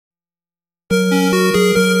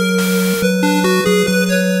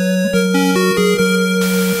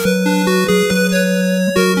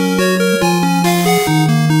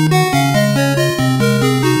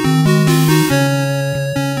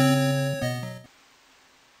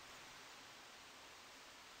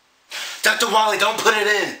Dr. Wally, don't put it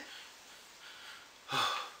in.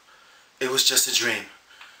 It was just a dream.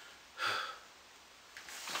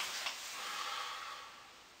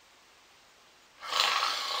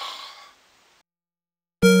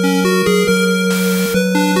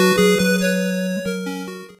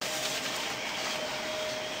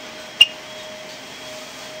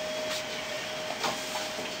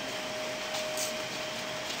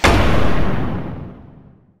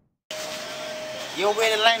 You don't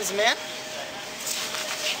wear the limes, man?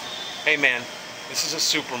 Hey man, this is a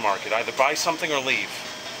supermarket. Either buy something or leave.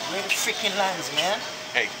 Wear the freaking limes, man.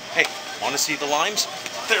 Hey, want to see the limes?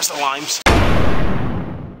 There's the limes.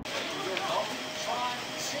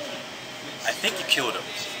 I think you killed him.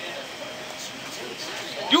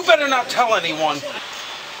 You better not tell anyone.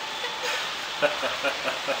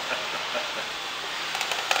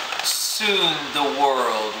 Soon the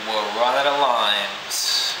world will run out of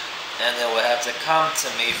limes, and they will have to come to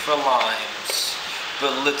me for limes.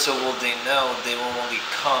 But little will they know they will only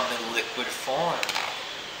come in liquid form.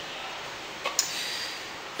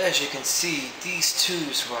 As you can see, these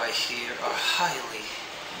tubes right here are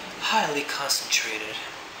highly concentrated.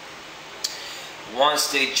 Once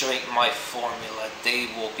they drink my formula, they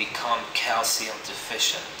will become calcium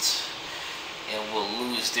deficient and will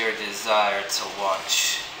lose their desire to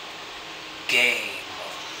watch Game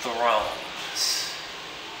of Thrones.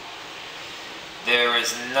 There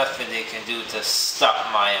is nothing they can do to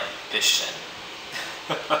stop my ambition.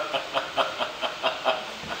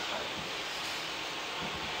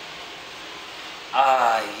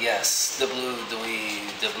 Ah, yes, the blue dweeb,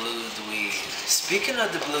 the blue dweeb. Speaking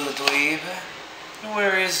of the blue dweeb,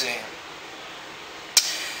 where is he?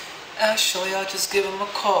 Actually, I'll just give him a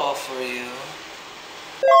call for you.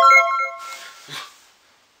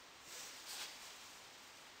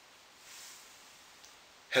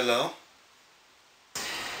 Hello?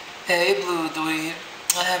 Hey, blue dweeb.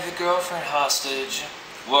 I have your girlfriend hostage.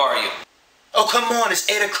 Where are you? Oh, come on. It's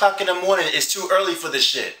 8 o'clock in the morning. It's too early for this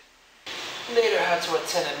shit. Later had to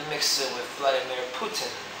attend a mixer with Vladimir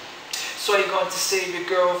Putin. So are you going to save your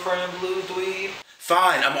girlfriend, blue dweeb?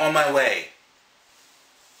 Fine, I'm on my way.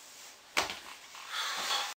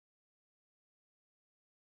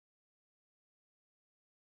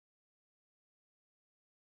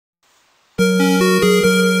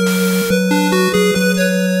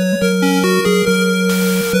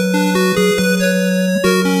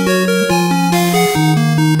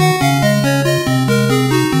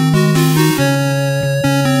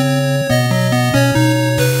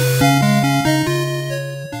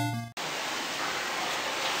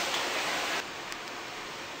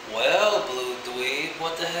 Well, blue dweeb,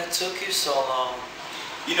 what the heck took you so long?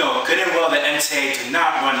 You know, good and well the MTA do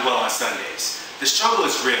not run well on Sundays. The struggle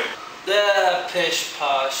is real. Pish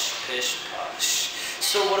posh, pish posh.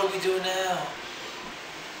 So what do we do now?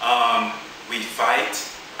 We fight,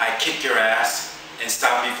 I kick your ass, and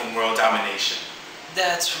stop you from world domination.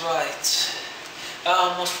 That's right. I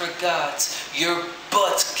almost forgot. Your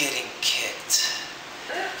butt's getting kicked.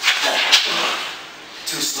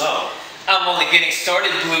 Too slow. I'm only getting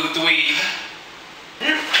started, blue dweeb.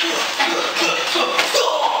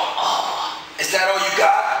 Is that all you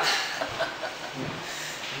got?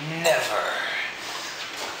 Never.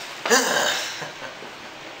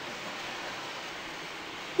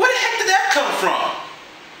 Where the heck did that come from?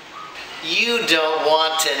 You don't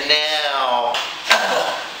want to know.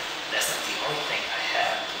 That's not the only thing I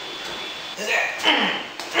have, blue dweeb.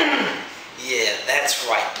 Yeah, that's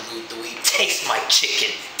right, blue dweeb. Taste my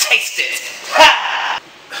chicken. Taste it. Ha!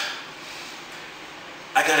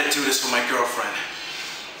 I gotta do this for my girlfriend.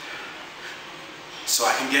 So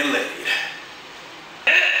I can get laid.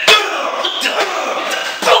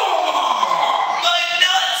 My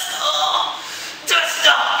nuts! That's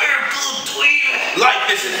not fair, blue dweeb.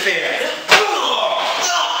 Life isn't fair.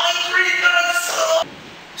 My green nuts!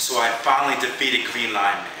 So I finally defeated Green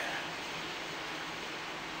Line Man.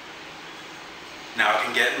 Now I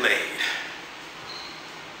can get laid.